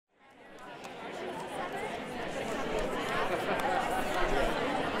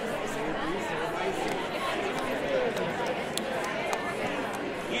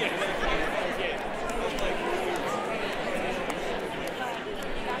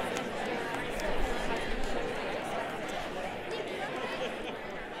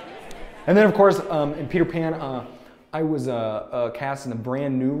And then, of course, in Peter Pan, I was cast in the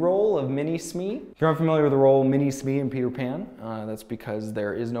brand new role of Minnie Smee. If you're unfamiliar with the role Minnie Smee in Peter Pan, that's because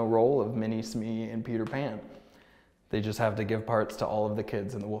there is no role of Minnie Smee in Peter Pan. They just have to give parts to all of the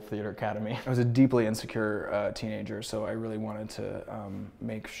kids in the Wolf Theater Academy. I was a deeply insecure teenager, so I really wanted to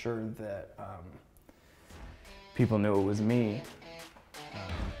make sure that people knew it was me.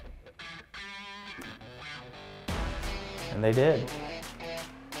 And they did.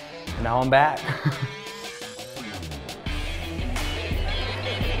 And now I'm back.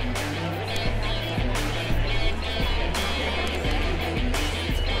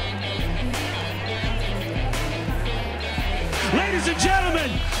 Ladies and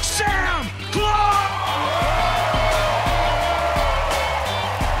gentlemen, Sam Clark!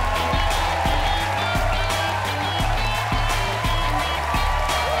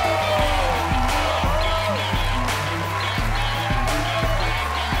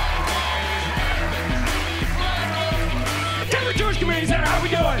 Denver Jewish Community Center, how we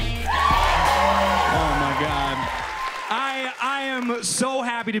doing? Oh my God. I am so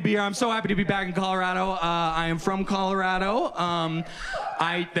happy to be here. I'm so happy to be back in Colorado. I am from Colorado.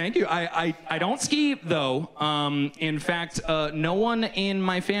 Thank you. I don't ski though. In fact, no one in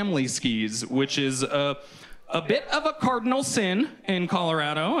my family skis, which is a bit of a cardinal sin in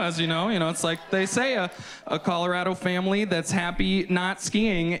Colorado, as you know. You know, it's like they say a Colorado family that's happy not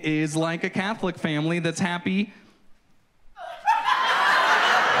skiing is like a Catholic family that's happy.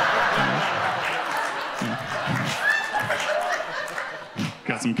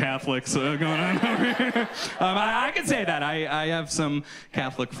 Got some Catholics going on over here. I can say that. I have some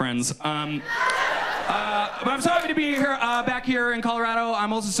Catholic friends. But I'm so happy to be here, back here in Colorado.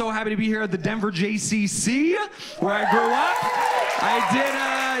 I'm also so happy to be here at the Denver JCC, where I grew up.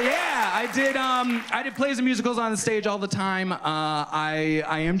 I did plays and musicals on the stage all the time. I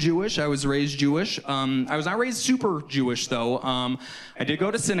am Jewish. I was raised Jewish. I was not raised super Jewish, though. I did go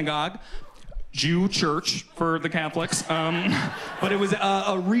to synagogue. Jew church for the Catholics, but it was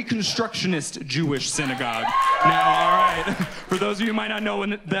a Reconstructionist Jewish synagogue. Now, all right, for those of you who might not know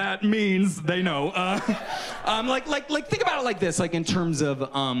what that means, they know. Like think about it like this, like in terms of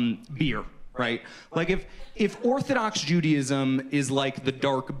beer, right? Like if Orthodox Judaism is like the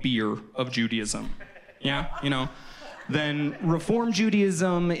dark beer of Judaism, yeah, you know, then Reform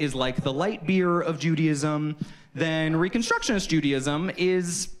Judaism is like the light beer of Judaism, then Reconstructionist Judaism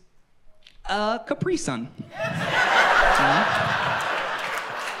is Capri Sun.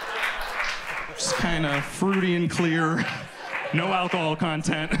 Just kind of fruity and clear, no alcohol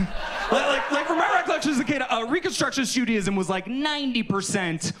content. like from my recollection as a kid, Reconstructionist Judaism was like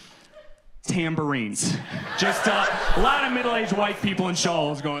 90% tambourines. Just a lot of middle-aged white people in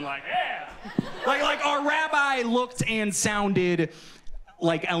shawls going like, yeah. Like our rabbi looked and sounded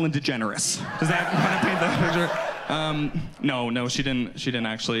like Ellen DeGeneres. Does that kind of paint the picture? No, she didn't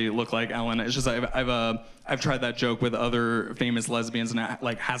actually look like Ellen. It's just I've tried that joke with other famous lesbians and it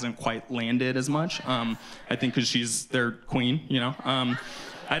like hasn't quite landed as much. I think because she's their queen, you know.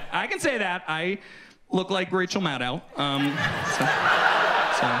 I can say that I look like Rachel Maddow.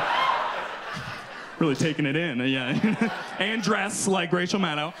 So really taking it in, yeah, and dress like Rachel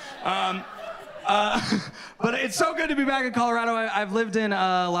Maddow. But it's so good to be back in Colorado. I've lived in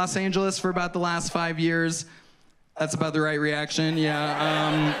Los Angeles for about the last 5 years. That's about the right reaction,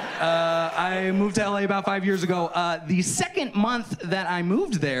 yeah. I moved to LA about 5 years ago. The second month that I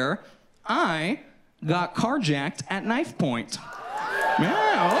moved there, I got carjacked at Knifepoint.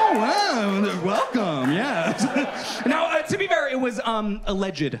 Yeah, oh wow, welcome, yeah. Now, to be fair, it was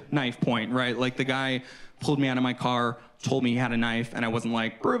alleged Knifepoint, right? Like the guy pulled me out of my car, told me he had a knife, and I wasn't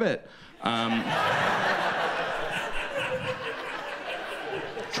like, prove it.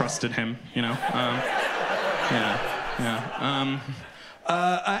 Trusted him, you know.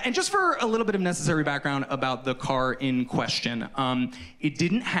 And just for a little bit of necessary background about the car in question, it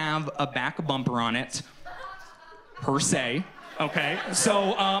didn't have a back bumper on it, per se. Okay,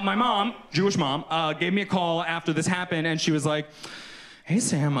 so my mom, Jewish mom, gave me a call after this happened, and she was like, "Hey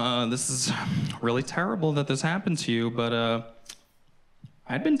Sam, this is really terrible that this happened to you, but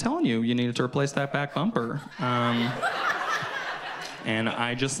I'd been telling you needed to replace that back bumper. And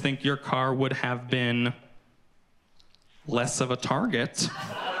I just think your car would have been less of a target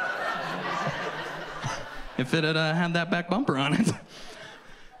if it had had that back bumper on it."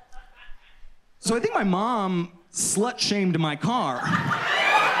 So I think my mom slut-shamed my car.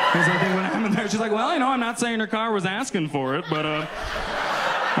 Because I think what happened there, she's like, well, you know, I'm not saying her car was asking for it, but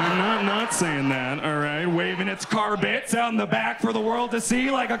I'm not saying that, all right? Waving its car bits out in the back for the world to see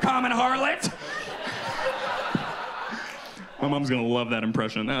like a common harlot. My mom's gonna love that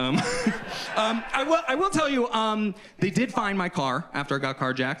impression. I will tell you, they did find my car after I got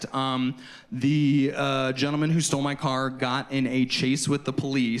carjacked. The gentleman who stole my car got in a chase with the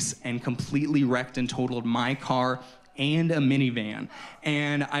police and completely wrecked and totaled my car and a minivan.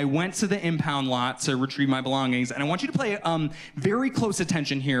 And I went to the impound lot to retrieve my belongings, and I want you to pay very close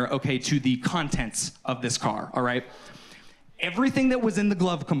attention here, okay, to the contents of this car, all right? Everything that was in the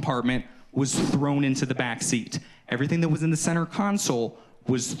glove compartment was thrown into the back seat. Everything that was in the center console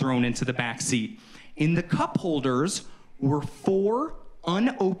was thrown into the back seat. In the cup holders were 4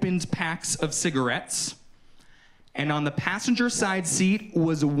 unopened packs of cigarettes, and on the passenger side seat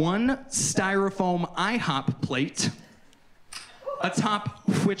was 1 styrofoam IHOP plate, atop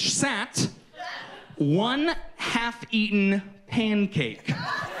which sat 1 half-eaten pancake.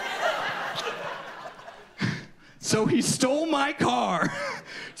 So he stole my car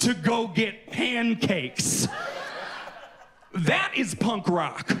to go get pancakes. That is punk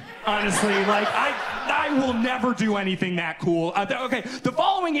rock, honestly. Like, I will never do anything that cool. Okay, the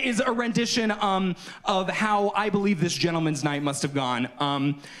following is a rendition of how I believe this gentleman's night must have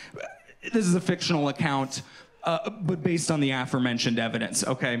gone. This is a fictional account, but based on the aforementioned evidence,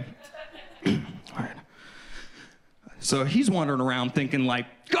 okay? All right. So he's wandering around thinking like,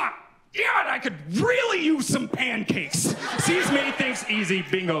 God, I could really use some pancakes. Sees me, thinks easy,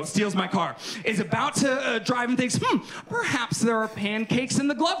 bingo, steals my car. Is about to drive and thinks, perhaps there are pancakes in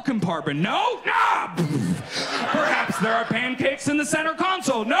the glove compartment. No? Nah. Perhaps there are pancakes in the center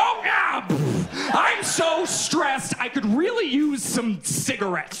console. No? Nah. I'm so stressed, I could really use some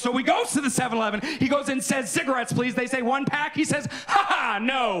cigarettes. So he goes to the 7-Eleven. He goes in and says, cigarettes, please. They say 1 pack. He says, haha,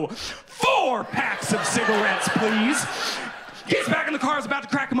 no. 4 packs of cigarettes, please. Gets back in the car, is about to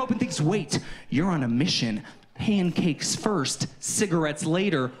crack them open, thinks, wait, you're on a mission. Pancakes first, cigarettes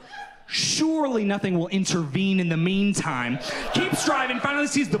later. Surely nothing will intervene in the meantime. Keeps driving, finally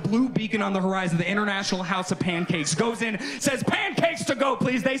sees the blue beacon on the horizon, the International House of Pancakes. Goes in, says, pancakes to go,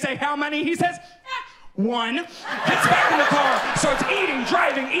 please. They say, how many? He says, 1. Gets back in the car, starts eating,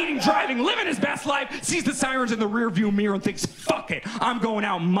 driving, living his best life, sees the sirens in the rearview mirror and thinks, fuck it, I'm going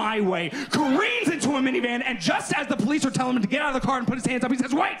out my way. Careens into a minivan, and just as the police are telling him to get out of the car and put his hands up, he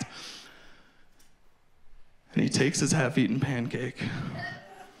says, wait! And he takes his half-eaten pancake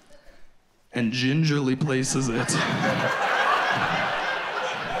and gingerly places it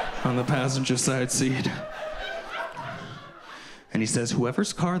on the passenger side seat. And he says,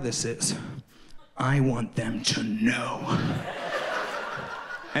 whoever's car this is, I want them to know.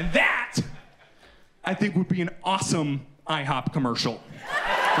 And that, I think, would be an awesome IHOP commercial.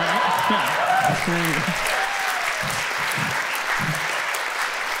 Right? Yeah.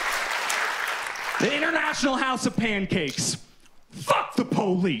 The International House of Pancakes. Fuck the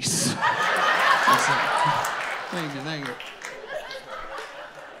police. Thank you.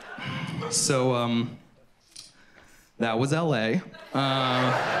 So, that was LA.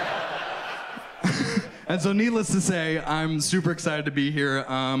 And so needless to say, I'm super excited to be here.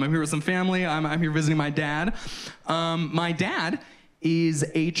 I'm here with some family. I'm here visiting my dad. My dad is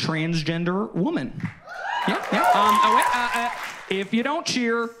a transgender woman. Yeah. If you don't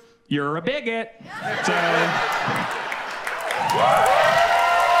cheer, you're a bigot. So, yeah,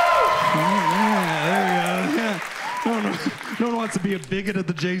 there we go. Yeah. No one wants to be a bigot at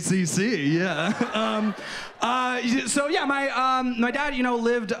the JCC. Yeah. So yeah, my dad,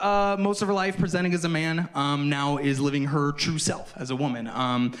 lived most of her life presenting as a man. Now is living her true self as a woman.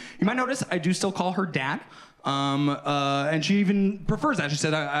 You might notice I do still call her dad. And she even prefers that. She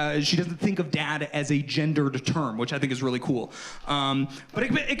said she doesn't think of dad as a gendered term, which I think is really cool. But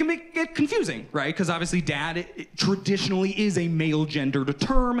it can get confusing, right? Because obviously dad traditionally is a male gendered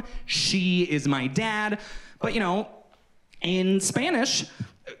term. She is my dad. But in Spanish,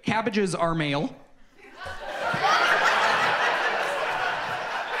 cabbages are male.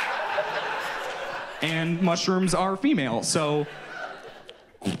 And mushrooms are female, so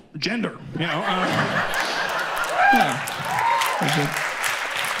gender, yeah.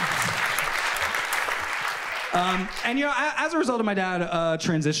 And as a result of my dad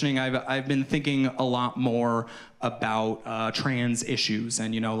transitioning, I've been thinking a lot more about trans issues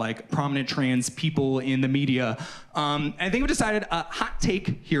and like prominent trans people in the media. I think we decided hot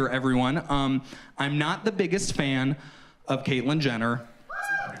take here, everyone. I'm not the biggest fan of Caitlyn Jenner.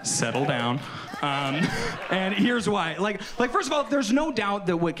 Settle down. And here's why. Like first of all, there's no doubt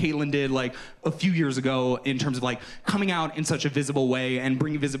that what Caitlyn did like a few years ago in terms of like coming out in such a visible way and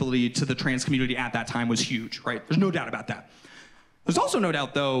bringing visibility to the trans community at that time was huge, right? There's no doubt about that. There's also no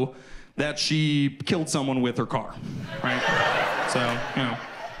doubt though that she killed someone with her car, right? So,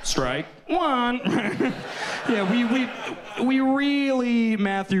 Strike one. Yeah, we really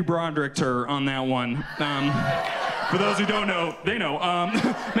Matthew Broderick'd her on that one. For those who don't know, they know.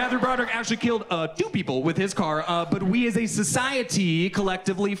 Matthew Broderick actually killed 2 people with his car, but we as a society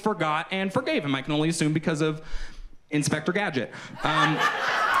collectively forgot and forgave him. I can only assume because of Inspector Gadget.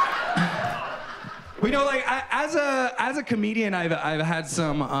 We know, like, as a comedian, I've had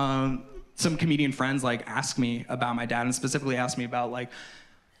some comedian friends like ask me about my dad, and specifically ask me about, like,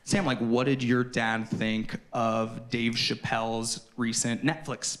 Sam, like, what did your dad think of Dave Chappelle's recent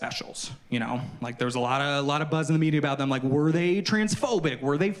Netflix specials? You know, like, there's a lot of buzz in the media about them. Like, were they transphobic?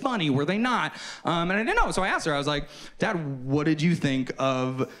 Were they funny? Were they not? And I didn't know, so I asked her. I was like, Dad, what did you think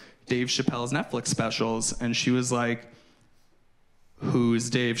of Dave Chappelle's Netflix specials? And she was like, who's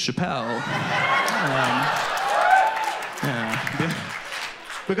Dave Chappelle? Yeah.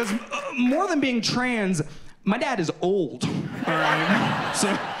 Because more than being trans, my dad is old. All right?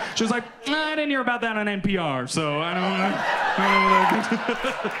 So she was like, I didn't hear about that on NPR, so I don't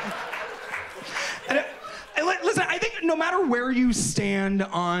know. Listen, I think no matter where you stand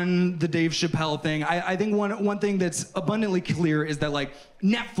on the Dave Chappelle thing, I think one thing that's abundantly clear is that, like,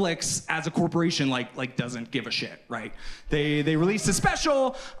 Netflix as a corporation like doesn't give a shit, right? They released a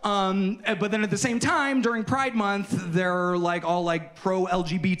special, but then at the same time during Pride Month they're like all like pro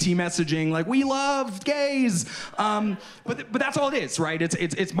LGBT messaging, like we love gays, but that's all it is, right?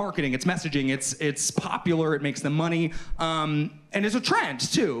 It's marketing, it's messaging, it's popular, it makes them money, and it's a trend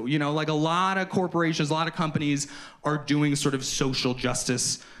too. You know, like a lot of corporations, a lot of companies are doing sort of social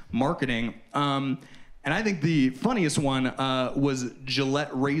justice marketing. And I think the funniest one was Gillette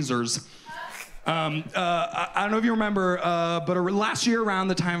razors. I don't know if you remember, but last year around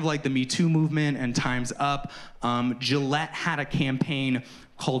the time of like the Me Too movement and Time's Up, Gillette had a campaign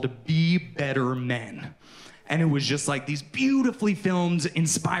called Be Better Men. And it was just like these beautifully filmed,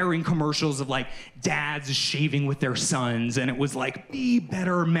 inspiring commercials of like dads shaving with their sons. And it was like, be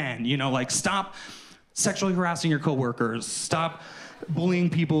better men, you know, like stop sexually harassing your coworkers, stop bullying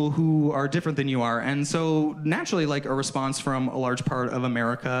people who are different than you are. And so naturally, like a response from a large part of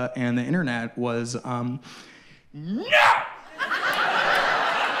America and the internet was, no!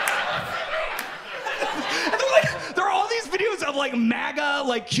 There are all these videos of like MAGA,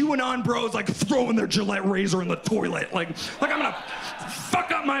 like QAnon bros, like throwing their Gillette razor in the toilet. Like I'm gonna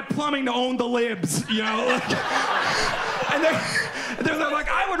fuck up my plumbing to own the libs, you know? Like, and they're like,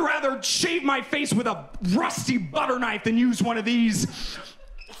 I would rather shave my face with a rusty butter knife than use one of these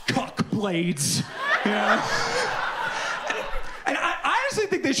cuck blades, you know? And I honestly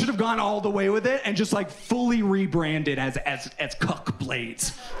think they should have gone all the way with it and just like fully rebranded as cuck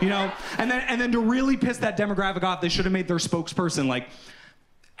blades, you know? And then to really piss that demographic off, they should have made their spokesperson like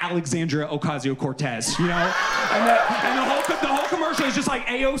Alexandria Ocasio-Cortez, you know? And the whole commercial is just like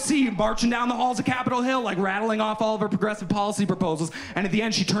AOC marching down the halls of Capitol Hill, like rattling off all of her progressive policy proposals. And at the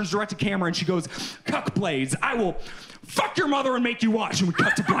end, she turns direct to camera and she goes, cuck blades, I will fuck your mother and make you watch. And we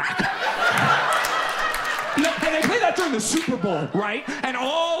cut to black. And they play that during the Super Bowl, right? And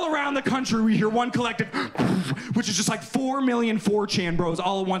all around the country, we hear one collective, which is just like 4 million 4chan bros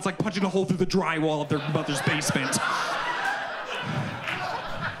all at once, like punching a hole through the drywall of their mother's basement.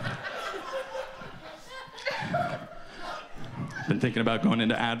 Been thinking about going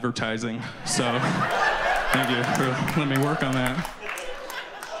into advertising, so thank you for letting me work on that.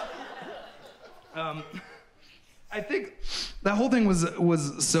 I think that whole thing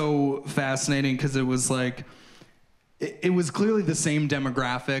was so fascinating because it was like, it was clearly the same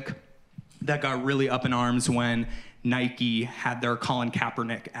demographic that got really up in arms when Nike had their Colin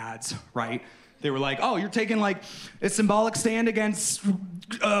Kaepernick ads, right? They were like, oh, you're taking like a symbolic stand against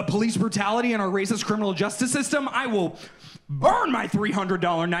police brutality and our racist criminal justice system? I will burn my $300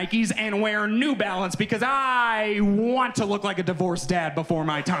 Nikes and wear New Balance because I want to look like a divorced dad before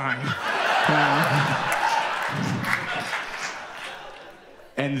my time.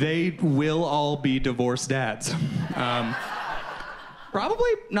 And they will all be divorced dads.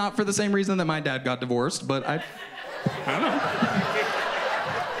 Probably not for the same reason that my dad got divorced, but I don't know.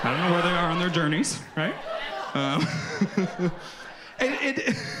 I don't know where they are on their journeys, right?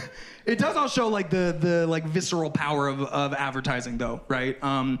 It does all show like the like visceral power of advertising though, right?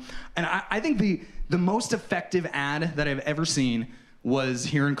 And I think the most effective ad that I've ever seen was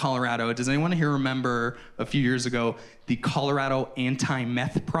here in Colorado. Does anyone here remember a few years ago the Colorado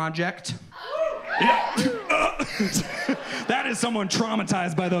Anti-Meth Project? Yeah. That is someone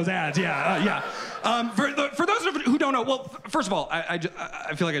traumatized by those ads. Yeah. For those who don't know, well, first of all, I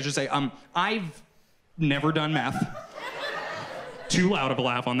feel like I should say I've never done meth. Too loud of a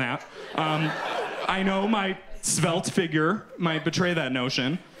laugh on that. I know my svelte figure might betray that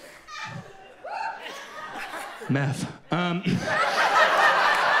notion. Meth.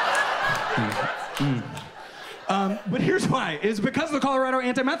 But here's why. It's because of the Colorado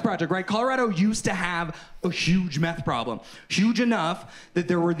Anti-Meth Project, right? Colorado used to have a huge meth problem. Huge enough that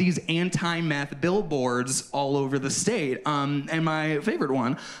there were these anti-meth billboards all over the state. And my favorite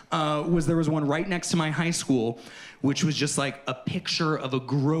one was there was one right next to my high school, which was just like a picture of a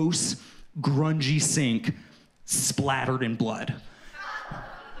gross, grungy sink splattered in blood.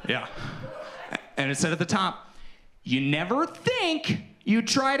 Yeah. And it said at the top, "You never think you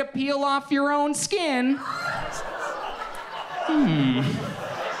try to peel off your own skin."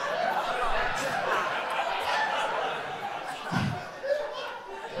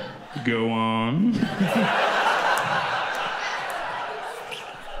 Go on.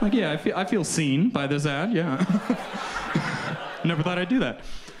 Like, yeah, I feel seen by this ad, yeah. Never thought I'd do that.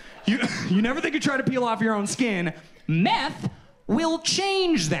 You never think you try to peel off your own skin. Meth will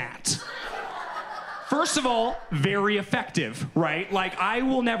change that. First of all, very effective, right? Like, I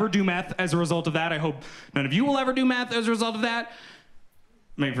will never do meth as a result of that. I hope none of you will ever do meth as a result of that.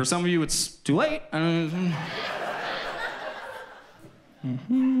 Maybe for some of you, it's too late. Right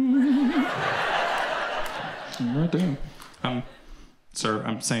there. Sir,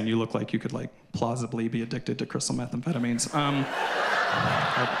 I'm saying you look like you could, like, plausibly be addicted to crystal methamphetamines. I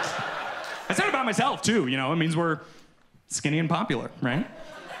said it about myself, too, you know? It means we're skinny and popular, right?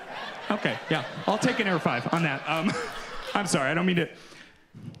 Okay, yeah, I'll take an air 5 on that. I'm sorry, I don't mean to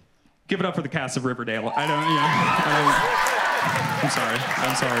give it up for the cast of Riverdale. I'm sorry.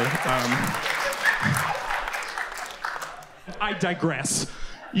 I digress.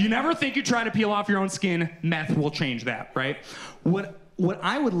 You never think you try to peel off your own skin, meth will change that, right? What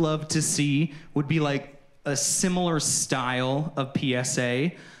I would love to see would be like a similar style of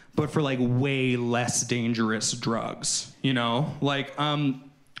PSA, but for like way less dangerous drugs, you know? Like,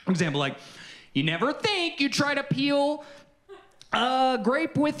 for example, like, you never think you try to peel a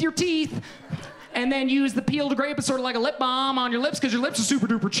grape with your teeth and then use the peeled grape as sort of like a lip balm on your lips because your lips are super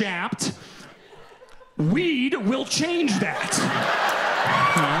duper chapped. Weed will change that.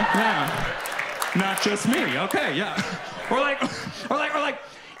 Yeah. Not just me, okay, yeah. Or like,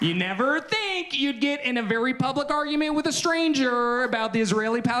 you never think you'd get in a very public argument with a stranger about the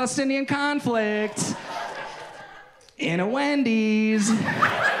Israeli-Palestinian conflict in a Wendy's.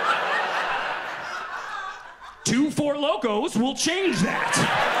 2 Four Locos will change that.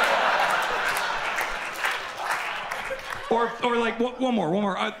 Or like, one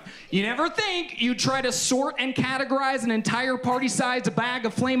more. You never think you try to sort and categorize an entire party-sized bag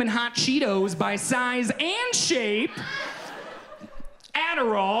of Flamin' Hot Cheetos by size and shape.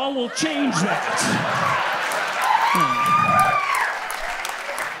 Adderall will change that.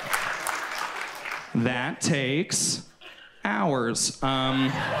 That takes hours.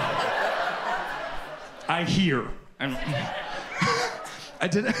 I hear. I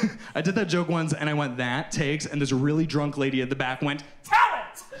did that joke once, and I went, "That takes," and this really drunk lady at the back went,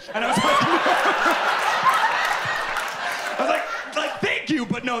 "Talent!" And I was like, "Thank you,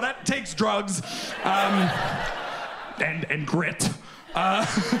 but no, that takes drugs, and grit."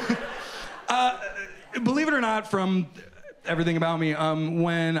 Believe it or not, from everything about me,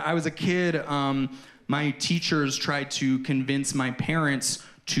 when I was a kid, my teachers tried to convince my parents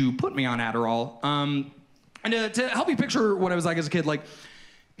to put me on Adderall. And to help you picture what I was like as a kid, like,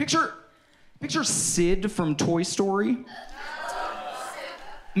 picture Sid from Toy Story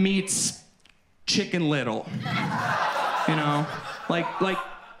meets Chicken Little. You know, like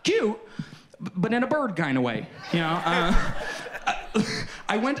cute, but in a bird kind of way. You know.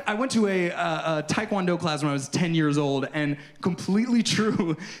 I went to a Taekwondo class when I was 10 years old, and completely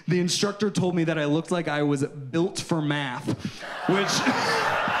true, the instructor told me that I looked like I was built for math,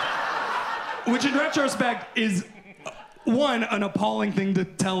 which in retrospect is, 1, an appalling thing to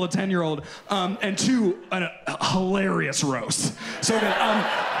tell a 10-year-old, and 2, a hilarious roast. So good.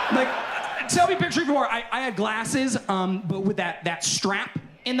 Like, to help me picture before, I had glasses, but with that strap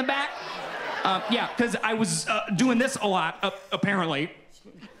in the back. Yeah, because I was doing this a lot, apparently.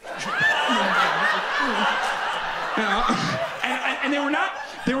 You know, and they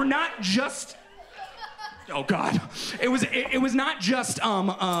were not just. Oh God! It was not just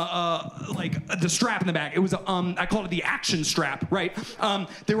like the strap in the back. It was I called it the action strap, right?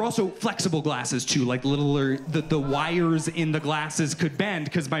 They were also flexible glasses too, like the wires in the glasses could bend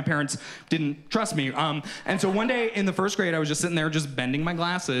because my parents didn't trust me. And so one day in the first grade, I was just sitting there just bending my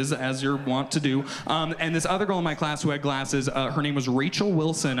glasses as you're wont to do. And this other girl in my class who had glasses, her name was Rachel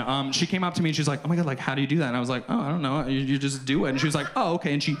Wilson. She came up to me and she's like, "Oh my God, like how do you do that?" And I was like, "Oh, I don't know. You just do it." And she was like, "Oh,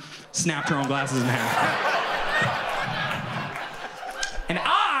 okay." And she snapped her own glasses in half. And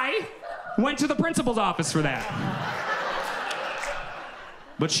I went to the principal's office for that.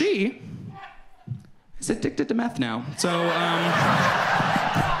 But she is addicted to meth now. So, what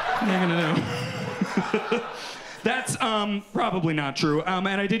am I gonna do? That's probably not true. And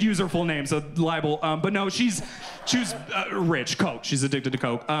I did use her full name, so libel. But no, she was rich, coke. She's addicted to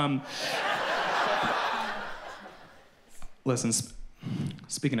coke. Listen,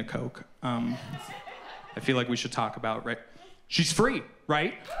 speaking of coke, I feel like we should talk about, right? She's free,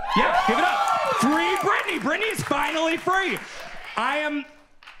 right? Yeah, give it up. Free Britney. Britney is finally free. I am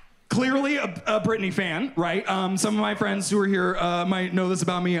clearly a Britney fan, right? Some of my friends who are here might know this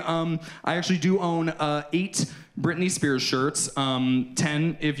about me. I actually do own 8 Britney Spears shirts,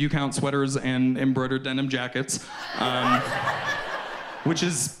 10 if you count sweaters and embroidered denim jackets, which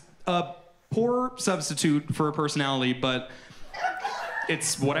is a poor substitute for a personality, but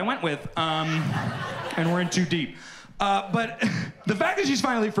it's what I went with, and we're in too deep. But the fact that she's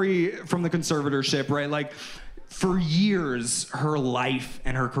finally free from the conservatorship, right? Like, for years, her life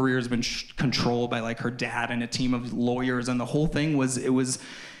and her career has been controlled by like her dad and a team of lawyers, and the whole thing was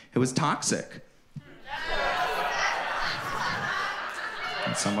toxic.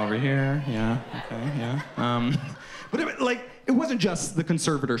 And some over here, yeah, okay, yeah. But it wasn't just the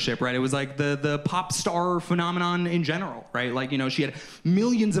conservatorship, right? It was like the pop star phenomenon in general, right? Like, you know, she had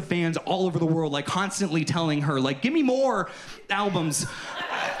millions of fans all over the world, like constantly telling her, like, give me more albums,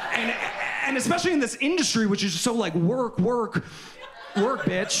 and especially in this industry, which is so like work,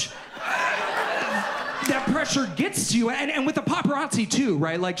 bitch. That pressure gets to you, and with the paparazzi too,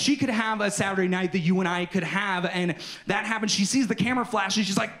 right? Like, she could have a Saturday night that you and I could have, and that happens. She sees the camera flash, and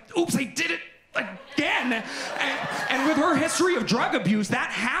she's like, oops, I did it again. And with her history of drug abuse, that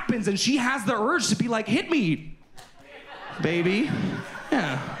happens, and she has the urge to be like, hit me, baby.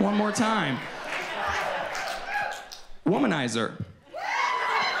 Yeah, one more time. Womanizer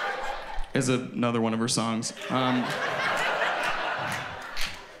is another one of her songs.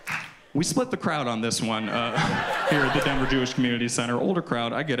 We split the crowd on this one here at the Denver Jewish Community Center. Older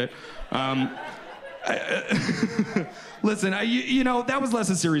crowd, I get it. Listen, you know, that was less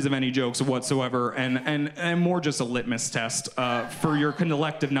a series of any jokes whatsoever, and more just a litmus test for your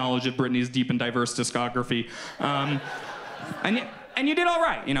collective knowledge of Britney's deep and diverse discography. And you did all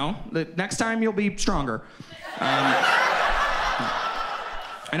right, you know. The next time you'll be stronger.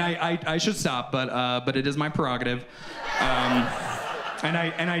 And I should stop, but it is my prerogative. And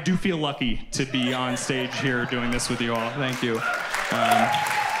I do feel lucky to be on stage here doing this with you all. Thank you. Yeah.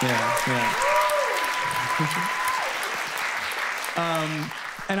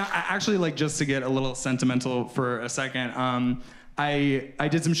 And I actually, like, just to get a little sentimental for a second, I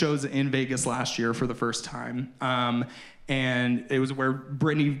did some shows in Vegas last year for the first time. And it was where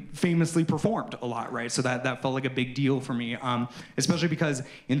Britney famously performed a lot, right? So that felt like a big deal for me, especially because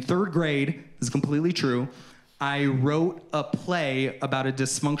in 3rd grade, this is completely true, I wrote a play about a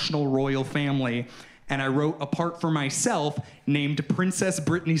dysfunctional royal family, and I wrote a part for myself named Princess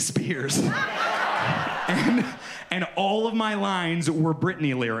Britney Spears. and all of my lines were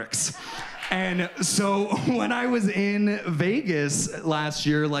Britney lyrics. And so when I was in Vegas last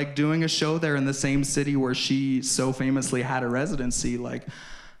year, like doing a show there in the same city where she so famously had a residency, like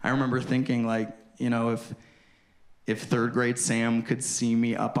I remember thinking, like, you know, if 3rd grade Sam could see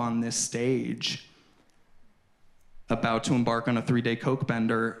me up on this stage about to embark on a 3-day coke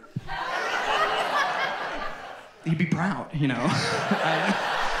bender, he'd be proud, you know.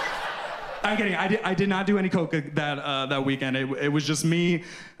 I'm kidding. I did not do any coke that weekend. It was just me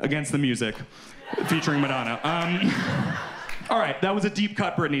against the music, featuring Madonna. All right, that was a deep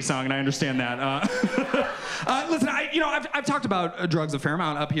cut Britney song, and I understand that. Listen, I've talked about drugs a fair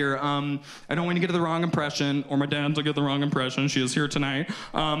amount up here. I don't want to get the wrong impression, or my dad to get the wrong impression. She is here tonight.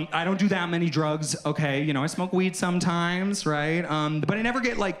 I don't do that many drugs. Okay, you know, I smoke weed sometimes, right? But I never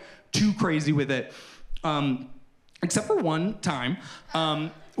get like too crazy with it, except for one time.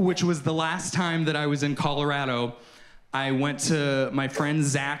 Which was the last time that I was in Colorado. I went to my friend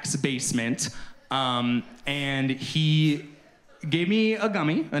Zach's basement, and he gave me a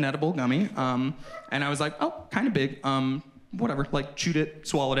gummy, an edible gummy, and I was like, oh, kind of big, whatever, like chewed it,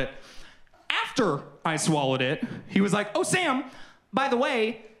 swallowed it. After I swallowed it, he was like, oh, Sam, by the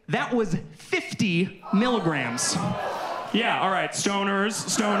way, that was 50 milligrams. Yeah, all right,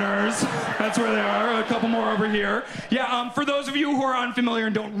 stoners, that's where they are, a couple more over here. Yeah, for those of you who are unfamiliar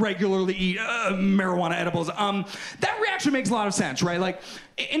and don't regularly eat marijuana edibles, that reaction makes a lot of sense, right? Like,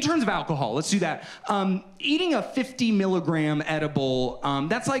 in terms of alcohol, let's do that. Eating a 50 milligram edible,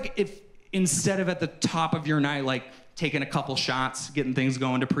 that's like if instead of at the top of your night, like taking a couple shots, getting things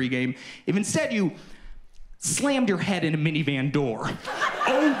going to pregame, if instead you slammed your head in a minivan door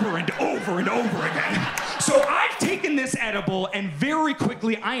over and over and over again. So I've taken this edible, and very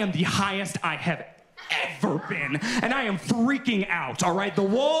quickly, I am the highest I have ever been, and I am freaking out, all right? The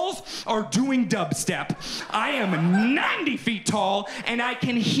walls are doing dubstep. I am 90 feet tall, and I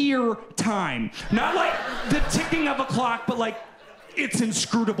can hear time. Not like the ticking of a clock, but like its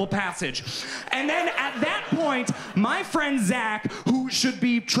inscrutable passage. And then at that point, my friend Zach, who should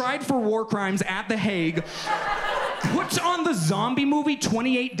be tried for war crimes at The Hague, puts on the zombie movie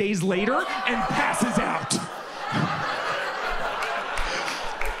 28 Days Later and passes out.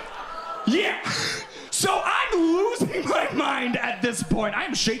 Yeah. So I'm losing my mind at this point.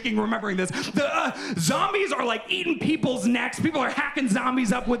 I'm shaking remembering this. The zombies are like eating people's necks. People are hacking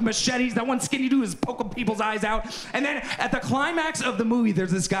zombies up with machetes. That one skinny dude is poking people's eyes out. And then at the climax of the movie, there's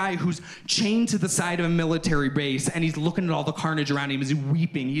this guy who's chained to the side of a military base, and he's looking at all the carnage around him. He's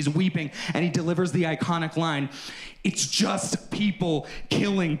weeping, and he delivers the iconic line, "It's just people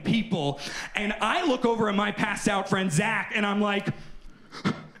killing people." And I look over at my passed out friend Zach, and I'm like,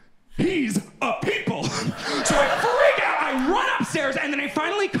 he's a people. So I freak out, I run upstairs, and then I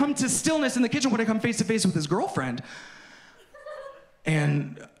finally come to stillness in the kitchen when I come face to face with his girlfriend.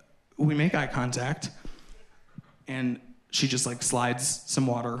 And we make eye contact, and she just like slides some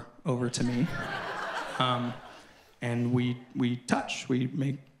water over to me. And we touch, we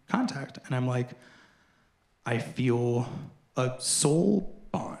make contact, and I'm like, I feel a soul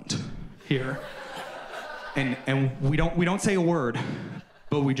bond here. And we don't say a word,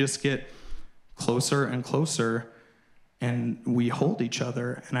 but we just get closer and closer, and we hold each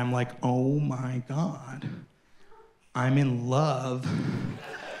other, and I'm like, oh my God, I'm in love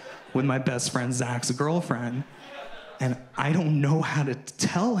with my best friend Zach's girlfriend, and I don't know how to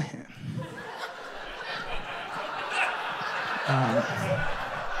tell him.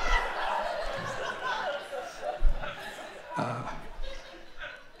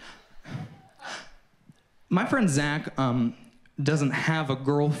 My friend Zach doesn't have a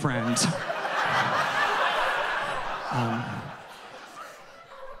girlfriend.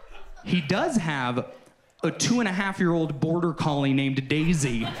 He does have a 2.5-year-old border collie named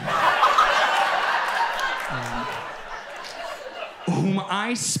Daisy, whom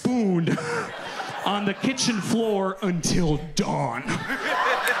I spooned on the kitchen floor until dawn.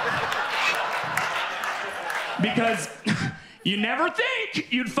 Because you never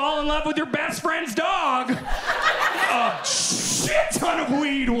think you'd fall in love with your best friend's dog. A shit ton of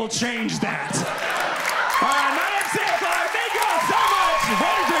weed will change that. All right, my name's Sam Clark. Thank you all so much.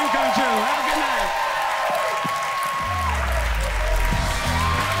 What a dream come true. Have a good night.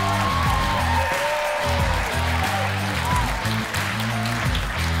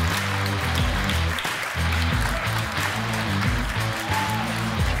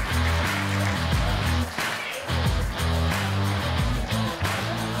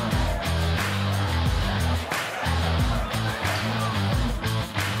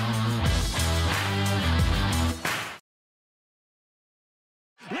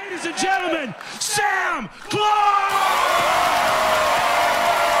 Ladies and gentlemen, Sam Clark!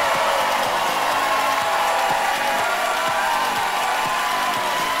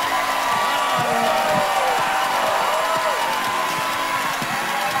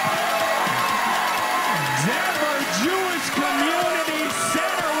 Denver Jewish Community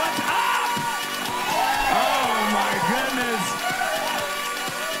Center, what's up? Oh my goodness.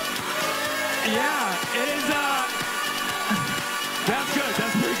 Yeah, it is that's good.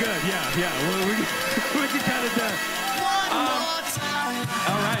 That's pretty good. Yeah. We can cut it there. All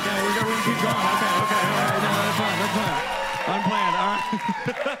right, now we're gonna keep going. Okay. All right, no, that's fine. Unplanned. All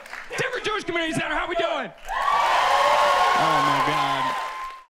right.